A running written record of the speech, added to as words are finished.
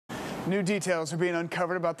New details are being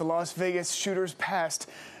uncovered about the Las Vegas shooter's past.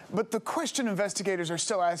 But the question investigators are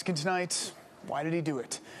still asking tonight, why did he do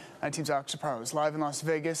it? 19's Alex Chaparro is live in Las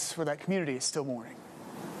Vegas, where that community is still mourning.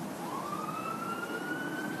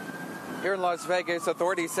 Here in Las Vegas,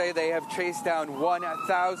 authorities say they have chased down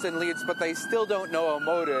 1,000 leads, but they still don't know a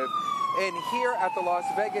motive. And here at the Las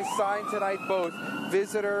Vegas sign tonight, both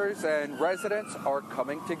visitors and residents are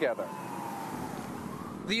coming together.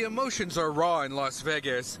 The emotions are raw in Las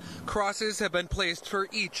Vegas. Crosses have been placed for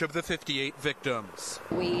each of the 58 victims.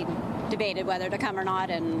 We debated whether to come or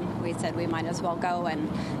not, and we said we might as well go and,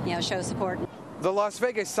 show support. The Las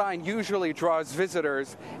Vegas sign usually draws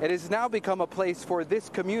visitors. It has now become a place for this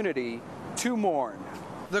community to mourn.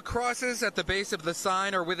 The crosses at the base of the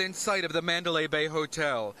sign are within sight of the Mandalay Bay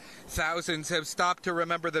Hotel. Thousands have stopped to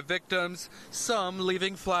remember the victims, some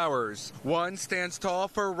leaving flowers. One stands tall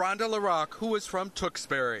for Rhonda LaRock, who was from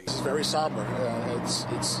Tewksbury. It's very somber.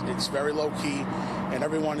 It's very low key, and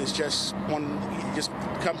everyone is just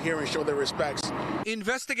come here and show their respects.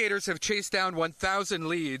 Investigators have chased down 1,000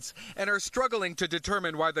 leads and are struggling to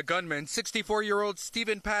determine why the gunman, 64-year-old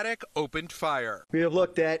Stephen Paddock, opened fire. We have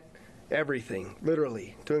looked at everything,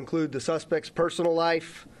 literally, to include the suspect's personal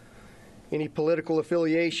life, any political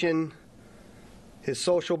affiliation, his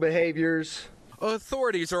social behaviors.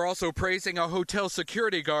 Authorities are also praising a hotel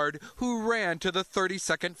security guard who ran to the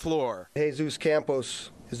 32nd floor. Jesus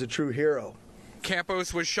Campos is a true hero.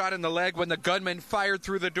 Campos was shot in the leg when the gunman fired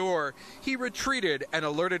through the door. He retreated and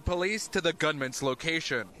alerted police to the gunman's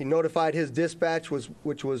location. He notified his dispatch,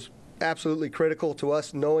 which was absolutely critical to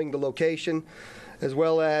us knowing the location, as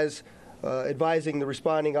well as advising the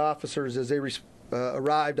responding officers as they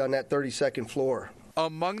arrived on that 32nd floor.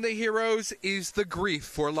 Among the heroes is the grief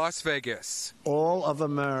for Las Vegas. All of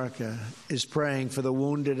America is praying for the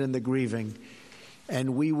wounded and the grieving,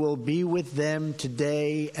 and we will be with them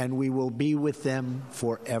today, and we will be with them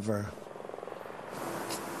forever.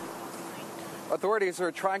 Authorities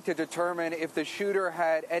are trying to determine if the shooter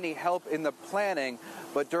had any help in the planning,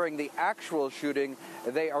 but during the actual shooting,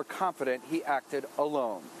 they are confident he acted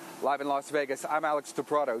alone. Live in Las Vegas, I'm Alex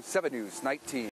Chaparro, 7 News 19.